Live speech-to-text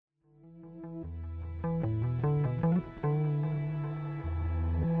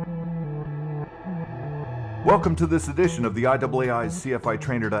Welcome to this edition of the IAAI's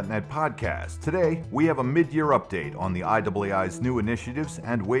CFITrainer.net podcast. Today, we have a mid-year update on the IAAI's new initiatives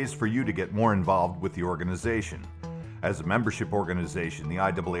and ways for you to get more involved with the organization. As a membership organization, the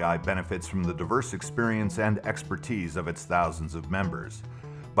IAAI benefits from the diverse experience and expertise of its thousands of members.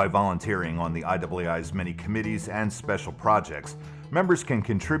 By volunteering on the IAAI's many committees and special projects, members can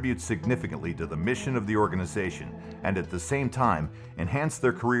contribute significantly to the mission of the organization and at the same time enhance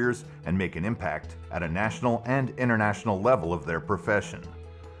their careers and make an impact at a national and international level of their profession.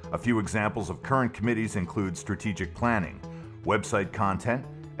 A few examples of current committees include strategic planning, website content,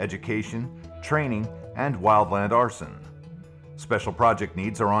 education, training, and wildland arson. Special project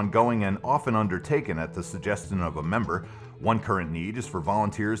needs are ongoing and often undertaken at the suggestion of a member. One current need is for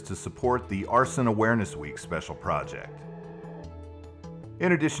volunteers to support the Arson Awareness Week special project.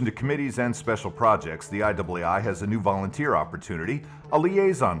 In addition to committees and special projects, the IAAI has a new volunteer opportunity, a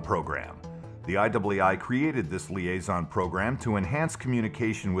liaison program. The IAAI created this liaison program to enhance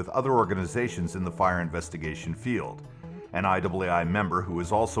communication with other organizations in the fire investigation field. An IAAI member who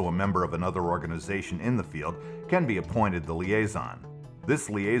is also a member of another organization in the field can be appointed the liaison.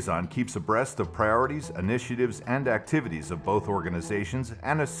 This liaison keeps abreast of priorities, initiatives, and activities of both organizations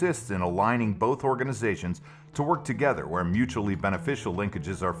and assists in aligning both organizations to work together where mutually beneficial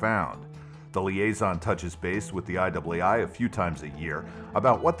linkages are found. The liaison touches base with the IAAI a few times a year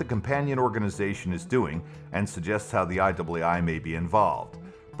about what the companion organization is doing and suggests how the IAAI may be involved,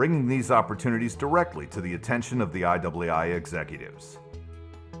 bringing these opportunities directly to the attention of the IAAI executives.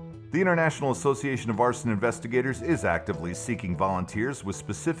 The International Association of Arson Investigators is actively seeking volunteers with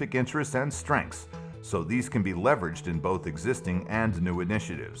specific interests and strengths, so these can be leveraged in both existing and new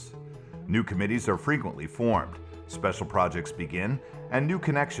initiatives. New committees are frequently formed, special projects begin, and new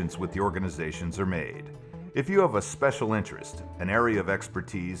connections with the organizations are made. If you have a special interest, an area of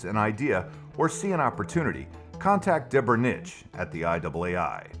expertise, an idea, or see an opportunity, contact Deborah Nitsch at the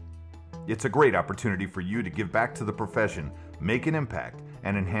IAAI. It's a great opportunity for you to give back to the profession, make an impact,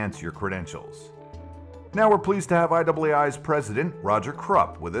 and enhance your credentials. Now we're pleased to have IAAI's president, Roger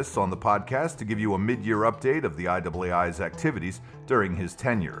Krupp, with us on the podcast to give you a mid-year update of the IAAI's activities during his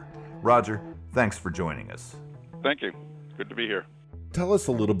tenure. Roger, thanks for joining us. Thank you. Good to be here. Tell us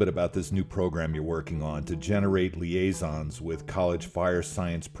a little bit about this new program you're working on to generate liaisons with college fire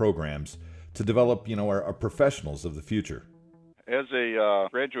science programs to develop, our professionals of the future. As a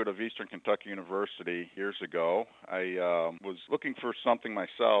graduate of Eastern Kentucky University years ago, I was looking for something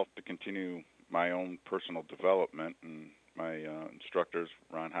myself to continue my own personal development, and my instructors,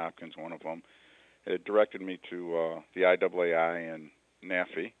 Ron Hopkins, one of them, had directed me to the IAAI and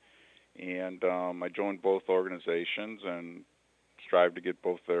NAFI, and I joined both organizations and strived to get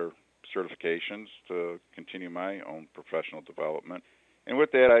both their certifications to continue my own professional development. And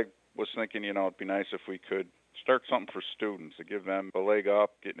with that, I was thinking, it'd be nice if we could start something for students to give them a leg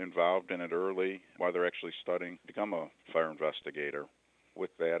up, getting involved in it early while they're actually studying to become a fire investigator. With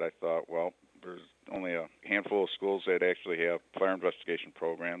that, I thought, there's only a handful of schools that actually have fire investigation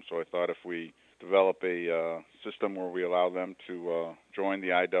programs, so I thought if we develop a system where we allow them to join the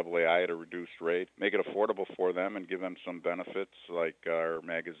IAAI at a reduced rate, make it affordable for them and give them some benefits like our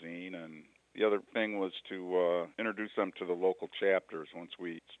magazine. And the other thing was to introduce them to the local chapters. Once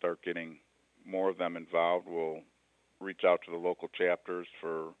we start getting more of them involved, we'll reach out to the local chapters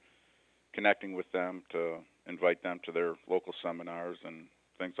for connecting with them to invite them to their local seminars and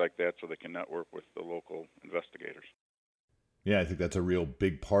things like that so they can network with the local investigators. Yeah, I think that's a real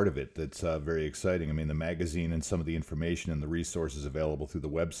big part of it that's very exciting. I mean, the magazine and some of the information and the resources available through the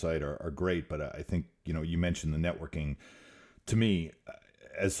website are great, but I think, you mentioned the networking. To me,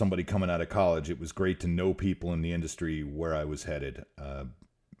 as somebody coming out of college, it was great to know people in the industry where I was headed.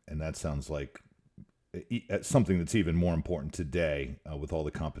 And that sounds like something that's even more important today with all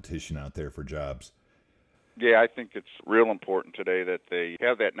the competition out there for jobs. Yeah, I think it's real important today that they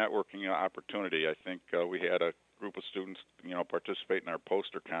have that networking opportunity. I think we had a group of students, participate in our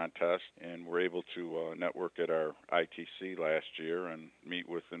poster contest, and were able to network at our ITC last year and meet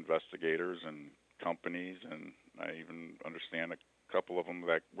with investigators and companies, and I even understand a couple of them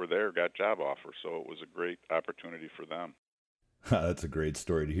that were there got job offers, so it was a great opportunity for them. That's a great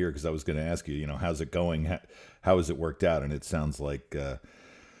story to hear, because I was going to ask you, how's it going? How has it worked out? And it sounds like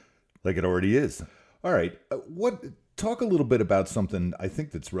it already is. All right. Talk a little bit about something I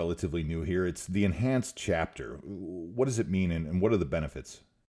think that's relatively new here. It's the enhanced chapter. What does it mean, and what are the benefits?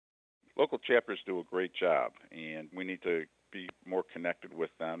 Local chapters do a great job, and we need to be more connected with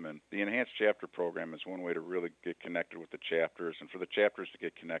them. And the Enhanced Chapter Program is one way to really get connected with the chapters and for the chapters to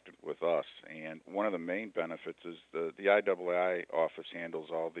get connected with us. And one of the main benefits is the IAAI office handles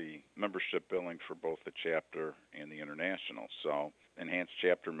all the membership billing for both the chapter and the international. So Enhanced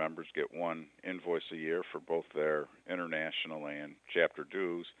Chapter members get one invoice a year for both their international and chapter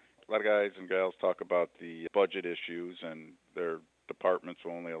dues. A lot of guys and gals talk about the budget issues, and their departments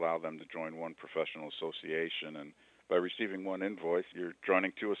will only allow them to join one professional association. And by receiving one invoice, you're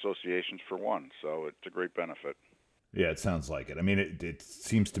joining two associations for one. So it's a great benefit. Yeah, it sounds like it. I mean, it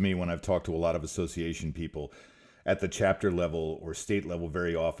seems to me when I've talked to a lot of association people at the chapter level or state level,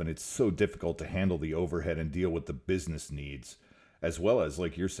 very often it's so difficult to handle the overhead and deal with the business needs, as well as,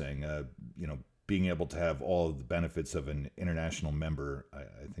 like you're saying, being able to have all of the benefits of an international member,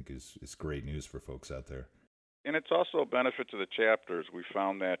 I think is great news for folks out there. And it's also a benefit to the chapters. We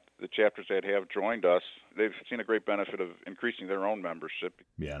found that the chapters that have joined us, they've seen a great benefit of increasing their own membership.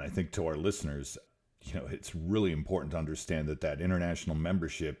 Yeah, and I think to our listeners, it's really important to understand that international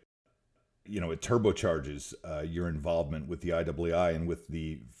membership, it turbocharges your involvement with the IAAI and with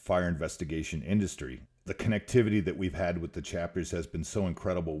the fire investigation industry. The connectivity that we've had with the chapters has been so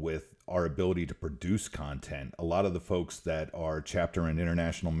incredible with our ability to produce content. A lot of the folks that are chapter and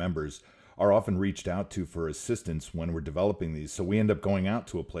international members are often reached out to for assistance when we're developing these. So we end up going out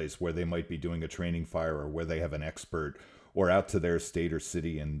to a place where they might be doing a training fire or where they have an expert, or out to their state or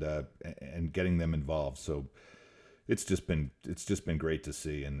city and getting them involved. So it's just been great to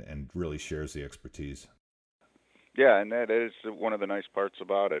see and really shares the expertise. Yeah, and that is one of the nice parts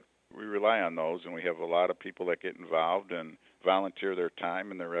about it. We rely on those, and we have a lot of people that get involved and volunteer their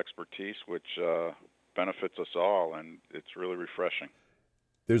time and their expertise, which benefits us all, and it's really refreshing.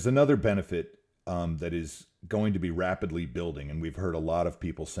 There's another benefit that is going to be rapidly building, and we've heard a lot of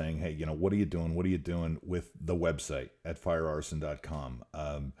people saying, hey, what are you doing? What are you doing with the website at firearson.com?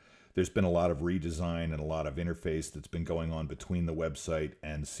 There's been a lot of redesign and a lot of interface that's been going on between the website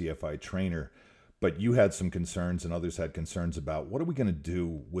and CFI Trainer. But you had some concerns and others had concerns about what are we going to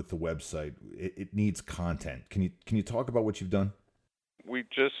do with the website? It needs content. Can you talk about what you've done? We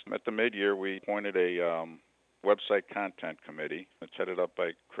just, at the mid-year, we appointed a website content committee. It's headed up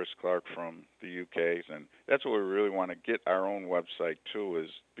by Chris Clark from the UK, and that's what we really want to get our own website to, is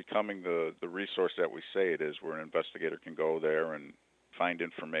becoming the resource that we say it is, where an investigator can go there and find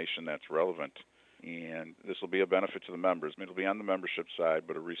information that's relevant. And this will be a benefit to the members. It'll be on the membership side,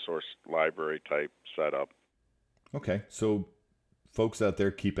 but a resource library type setup. Okay, so folks out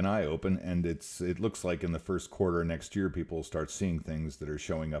there, keep an eye open, and it looks like in the first quarter next year, people will start seeing things that are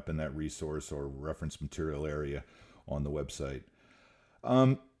showing up in that resource or reference material area on the website.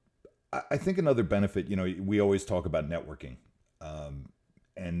 I think another benefit, we always talk about networking,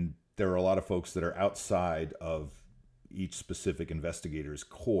 and there are a lot of folks that are outside of each specific investigator's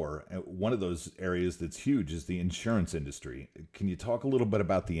core. One of those areas that's huge is the insurance industry. Can you talk a little bit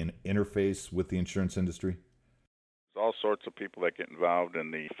about the interface with the insurance industry? There's all sorts of people that get involved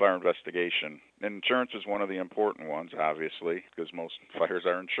in the fire investigation. And insurance is one of the important ones, obviously, because most fires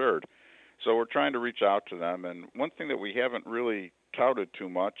are insured. So we're trying to reach out to them. And one thing that we haven't really touted too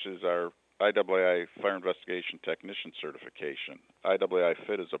much is our IAAI Fire Investigation Technician certification. IAAI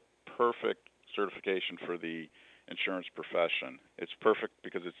FIT is a perfect certification for the insurance profession. It's perfect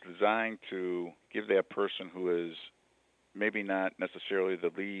because it's designed to give that person who is maybe not necessarily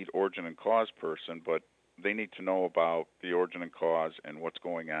the lead origin and cause person, but they need to know about the origin and cause and what's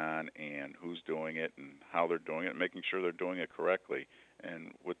going on and who's doing it and how they're doing it, making sure they're doing it correctly.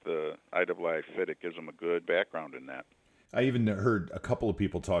 And with the IAAI FIT, it gives them a good background in that. I even heard a couple of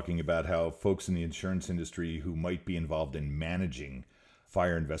people talking about how folks in the insurance industry who might be involved in managing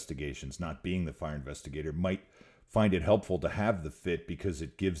fire investigations, not being the fire investigator, might find it helpful to have the FIT because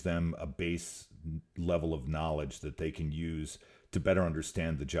it gives them a base level of knowledge that they can use to better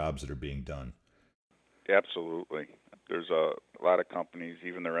understand the jobs that are being done. Absolutely. There's a lot of companies,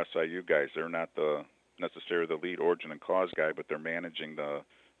 even their SIU guys, they're not necessarily the lead origin and cause guy, but they're managing the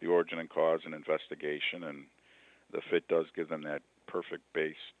origin and cause and investigation, and the FIT does give them that perfect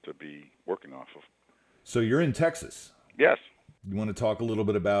base to be working off of. So you're in Texas? Yes. You want to talk a little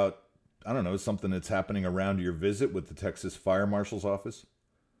bit about, I don't know, something that's happening around your visit with the Texas Fire Marshal's office?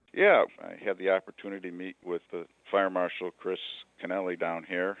 Yeah, I had the opportunity to meet with the Fire Marshal, Chris Kennelly, down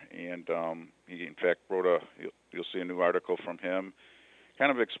here, and he, in fact, wrote you'll see a new article from him,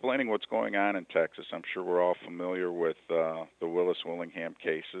 kind of explaining what's going on in Texas. I'm sure we're all familiar with the Willis-Willingham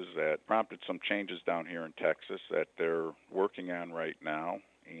cases that prompted some changes down here in Texas that they're working on right now.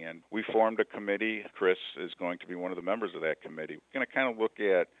 And we formed a committee. Chris is going to be one of the members of that committee. We're going to kind of look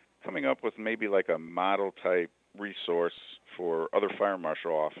at coming up with maybe like a model type resource for other fire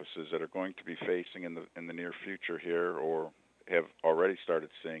marshal offices that are going to be facing in the near future here, or have already started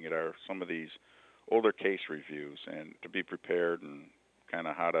seeing it, are some of these older case reviews, and to be prepared and kind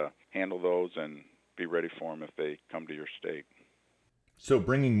of how to handle those and be ready for them if they come to your state. So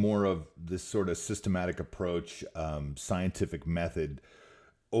bringing more of this sort of systematic approach, scientific method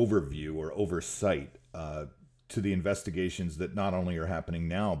overview or oversight to the investigations that not only are happening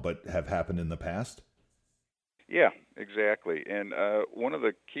now, but have happened in the past? Yeah, exactly. And one of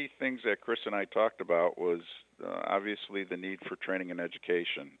the key things that Chris and I talked about was obviously the need for training and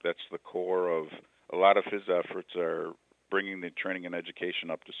education. That's the core of a lot of his efforts, are bringing the training and education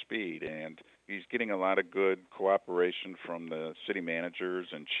up to speed. And he's getting a lot of good cooperation from the city managers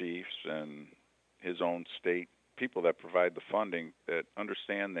and chiefs and his own state people that provide the funding, that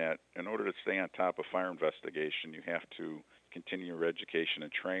understand that in order to stay on top of fire investigation, you have to continue your education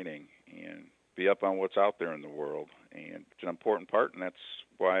and training and be up on what's out there in the world. And it's an important part, and that's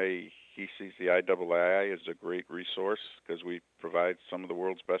why he sees the IAAI as a great resource, because we provide some of the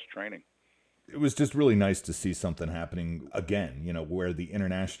world's best training. It was just really nice to see something happening again, where the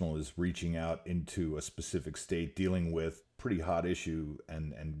international is reaching out into a specific state, dealing with pretty hot issue,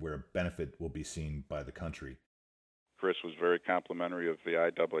 and where a benefit will be seen by the country. Chris was very complimentary of the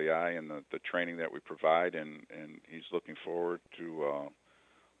IAAI and the training that we provide, and he's looking forward to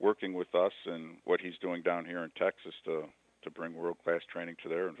working with us and what he's doing down here in Texas to bring world-class training to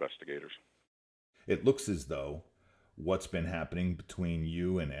their investigators. It looks as though what's been happening between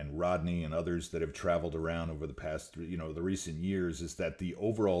you and Rodney and others that have traveled around over the past, the recent years, is that the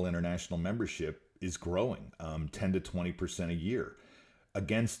overall international membership is growing 10 to 20% a year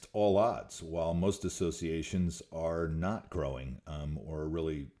against all odds, while most associations are not growing or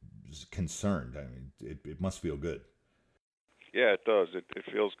really concerned. I mean, it must feel good. Yeah, it does. It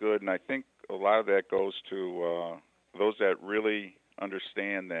feels good, and I think a lot of that goes to those that really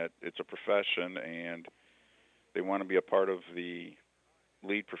understand that it's a profession and they want to be a part of the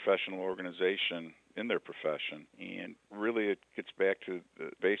lead professional organization in their profession. And really it gets back to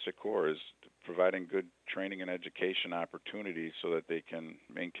the basic core, is providing good training and education opportunities so that they can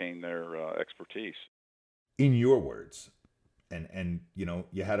maintain their expertise. In your words, and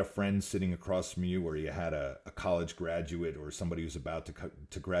you had a friend sitting across from you, or you had a college graduate or somebody who's about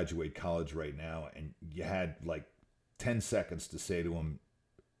to graduate college right now, and you had like 10 seconds to say to them,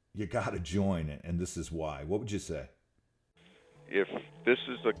 you got to join, and this is why. What would you say? If this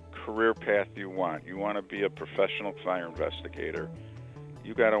is the career path you want to be a professional fire investigator,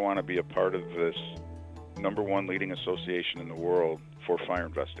 you got to want to be a part of this #1 leading association in the world for fire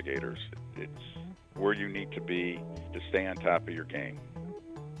investigators. It's where you need to be to stay on top of your game.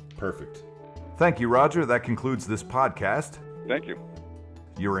 Perfect. Thank you, Roger. That concludes this podcast. Thank you.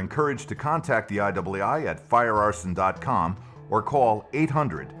 You're encouraged to contact the IAAI at firearson.com or call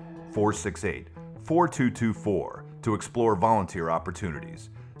 800-468-4224 to explore volunteer opportunities.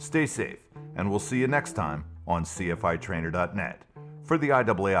 Stay safe, and we'll see you next time on CFITrainer.net. For the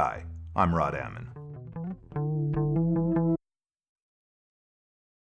IAAI, I'm Rod Ammon.